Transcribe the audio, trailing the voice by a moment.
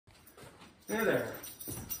Hey there.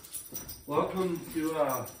 Welcome to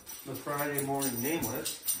the Friday Morning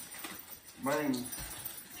Nameless. My name's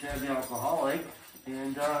Chad the Alcoholic,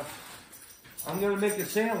 and I'm going to make a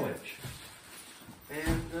sandwich.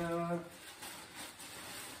 And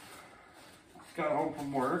just got home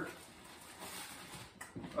from work.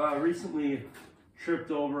 Recently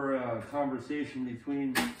tripped over a conversation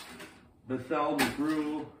between Bethel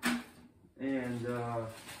McGrew and I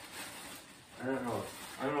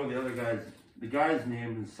don't know the other guy's. The guy's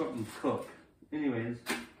name is something Cook. Anyways,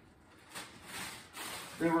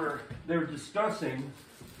 they were discussing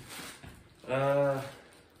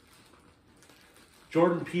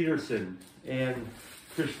Jordan Peterson and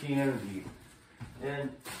Christianity,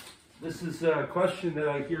 and this is a question that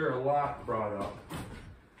I hear a lot brought up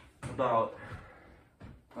about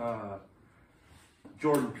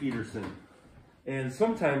Jordan Peterson, and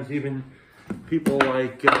sometimes even people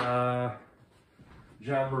like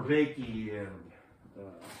John Berbeke and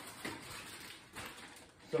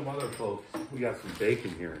some other folks. We got some bacon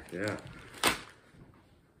here, yeah.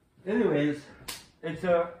 Anyways, it's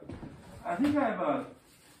I think I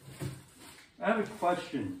have a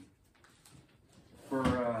question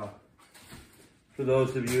for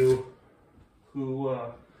those of you who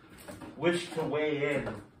wish to weigh in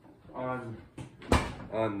on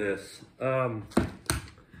this.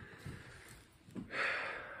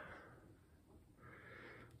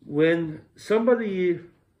 When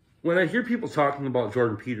I hear people talking about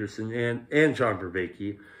Jordan Peterson and John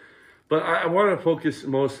Berbeke, but I want to focus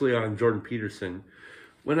mostly on Jordan Peterson.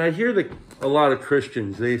 When I hear a lot of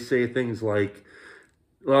Christians, they say things like,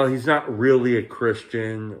 well, he's not really a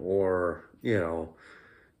Christian, or,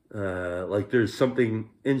 like there's something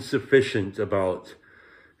insufficient about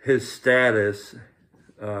his status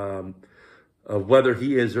of whether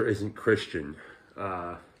he is or isn't Christian.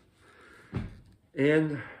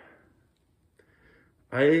 And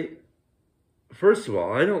first of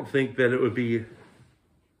all, I don't think that it would be,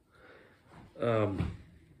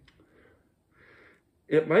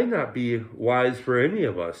 it might not be wise for any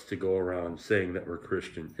of us to go around saying that we're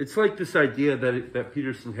Christian. It's like this idea that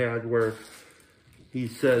Peterson had where he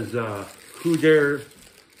says, who dare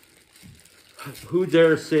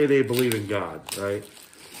say they believe in God, right?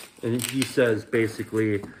 And he says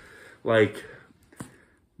basically, like,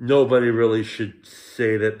 nobody really should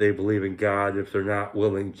say that they believe in God if they're not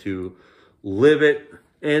willing to live it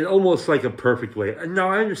in almost like a perfect way. No,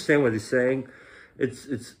 I understand what he's saying. It's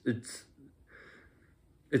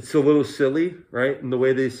a little silly, right, in the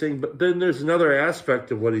way they sing. But then there's another aspect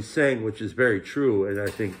of what he's saying, which is very true and I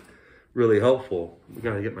think really helpful. I'm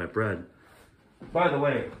gonna get my bread. By the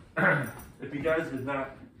way, if you guys have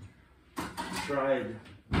not tried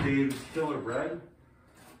Dave's Killer Bread,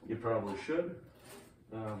 you probably should.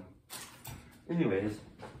 Anyways,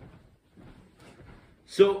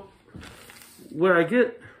 so where I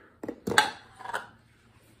get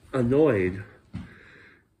annoyed,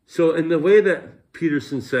 so in the way that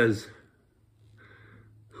Peterson says,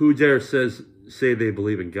 who dare say they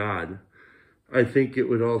believe in God, I think it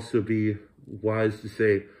would also be wise to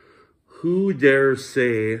say, who dares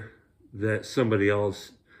say that somebody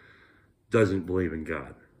else doesn't believe in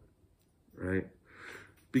God, right?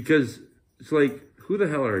 Because it's like, who the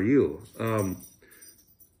hell are you?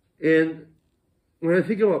 And when I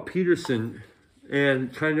think about Peterson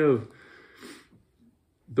and kind of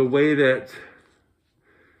the way that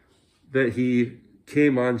he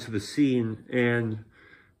came onto the scene and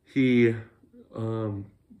he kind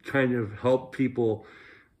of helped people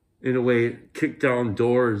in a way kick down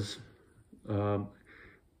doors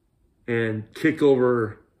and kick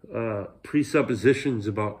over presuppositions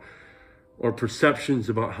about or perceptions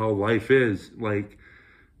about how life is, like,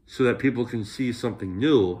 so that people can see something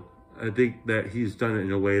new. I think that he's done it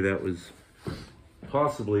in a way that was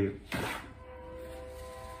possibly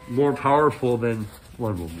more powerful than,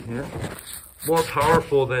 more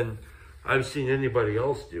powerful than I've seen anybody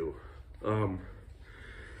else do.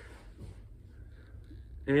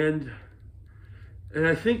 And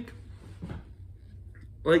I think,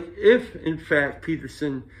 like, if in fact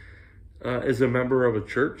Peterson is a member of a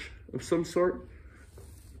church of some sort,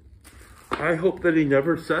 I hope that he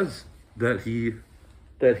never says that he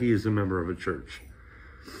is a member of a church.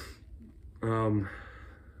 I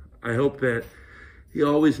hope that he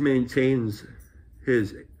always maintains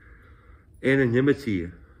his anonymity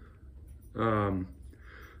around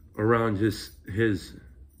his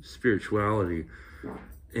spirituality.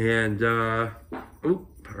 And oh,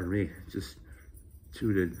 pardon me, just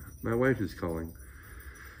tooted. My wife is calling.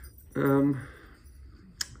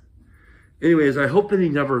 Anyways, I hope that he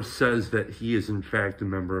never says that he is in fact a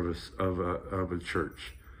member of a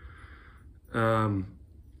church. And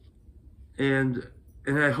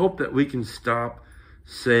I hope that we can stop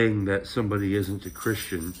saying that somebody isn't a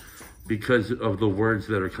Christian because of the words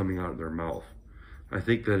that are coming out of their mouth. I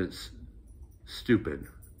think that it's stupid,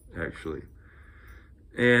 actually.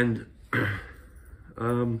 And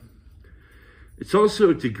it's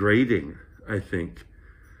also degrading, I think.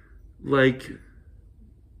 Like,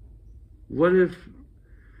 what if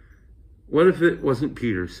it wasn't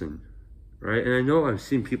Peterson, right? And I know I've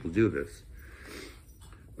seen people do this.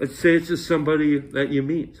 Let's say it's just somebody that you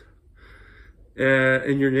meet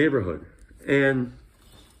in your neighborhood. And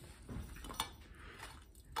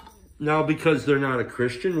now because they're not a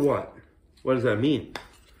Christian, what? What does that mean?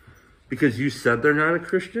 Because you said they're not a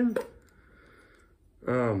Christian?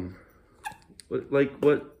 What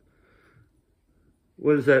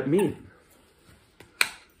does that mean?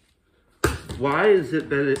 Why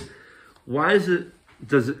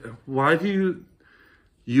do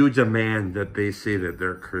you demand that they say that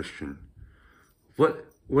they're Christian?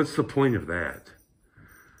 What's the point of that?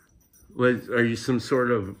 Are you some sort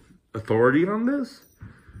of authority on this?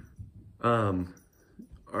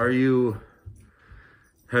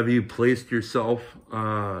 Have you placed yourself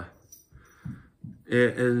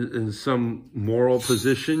in some moral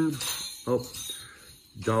position? Oh,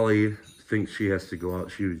 Dolly thinks she has to go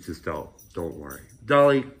out. She was just out. Don't worry.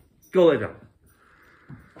 Dolly, go lay down.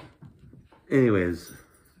 Anyways,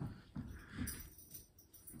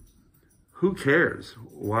 who cares?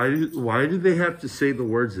 Why do they have to say the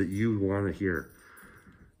words that you want to hear?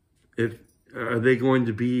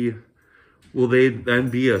 Will they then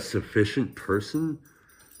be a sufficient person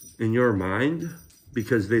in your mind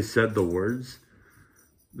because they said the words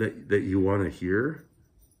that you want to hear?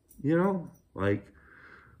 You know, like,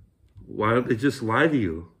 why don't they just lie to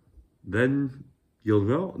you? Then you'll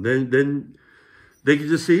know. Then they can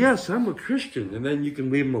just say, yes, I'm a Christian, and then you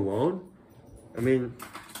can leave them alone. I mean,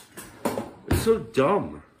 it's so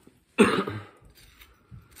dumb.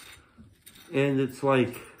 And it's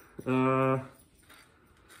like, I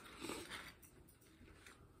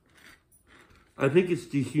think it's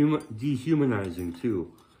dehumanizing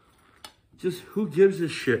too. Just who gives a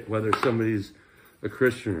shit whether somebody's a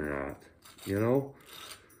Christian or not, you know?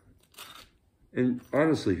 And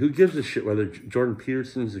honestly, who gives a shit whether Jordan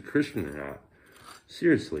Peterson is a Christian or not?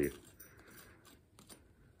 Seriously.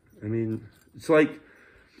 I mean, it's like,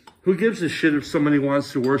 who gives a shit if somebody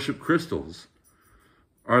wants to worship crystals?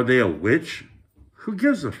 Are they a witch? Who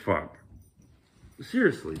gives a fuck?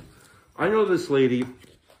 Seriously. I know this lady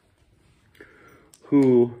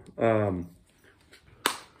who,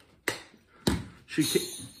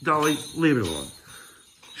 Dolly, leave it alone.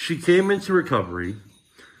 She came into recovery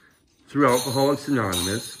through Alcoholics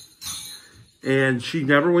Anonymous, and she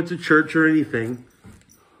never went to church or anything.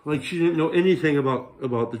 Like, she didn't know anything about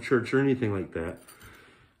the church or anything like that.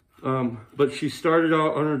 But she started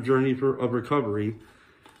out on her journey of recovery,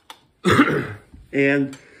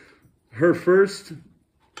 and her first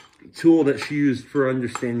tool that she used for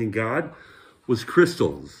understanding God was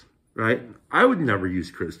crystals, right? I would never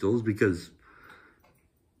use crystals because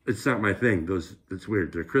it's not my thing. It's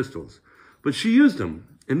weird. They're crystals. But she used them.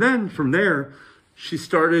 And then from there, she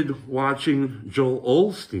started watching Joel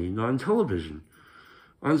Osteen on television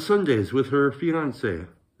on Sundays with her fiance.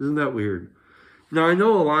 Isn't that weird? Now, I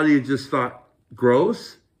know a lot of you just thought,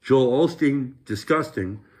 gross, Joel Osteen,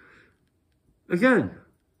 disgusting. Again,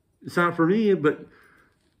 it's not for me, but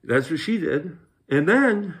that's what she did. And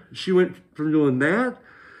then she went from doing that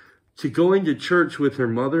to going to church with her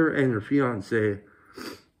mother and her fiance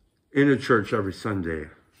in a church every Sunday.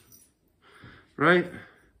 Right?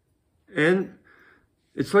 And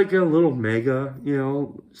it's like a little mega,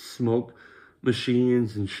 smoke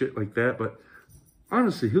machines and shit like that. But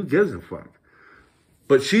honestly, who gives a fuck?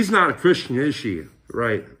 But she's not a Christian, is she?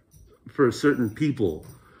 Right? For certain people,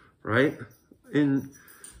 right?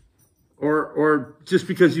 Or just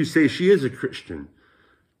because you say she is a Christian,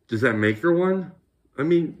 does that make her one? I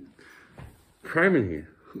mean, criminy.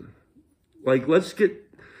 Like, let's get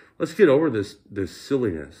over this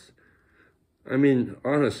silliness. I mean,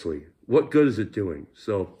 honestly, what good is it doing?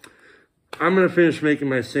 So I'm going to finish making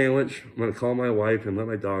my sandwich. I'm going to call my wife and let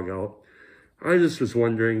my dog out. I just was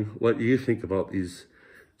wondering what you think about these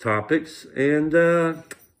topics, and have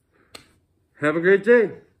a great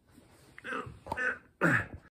day.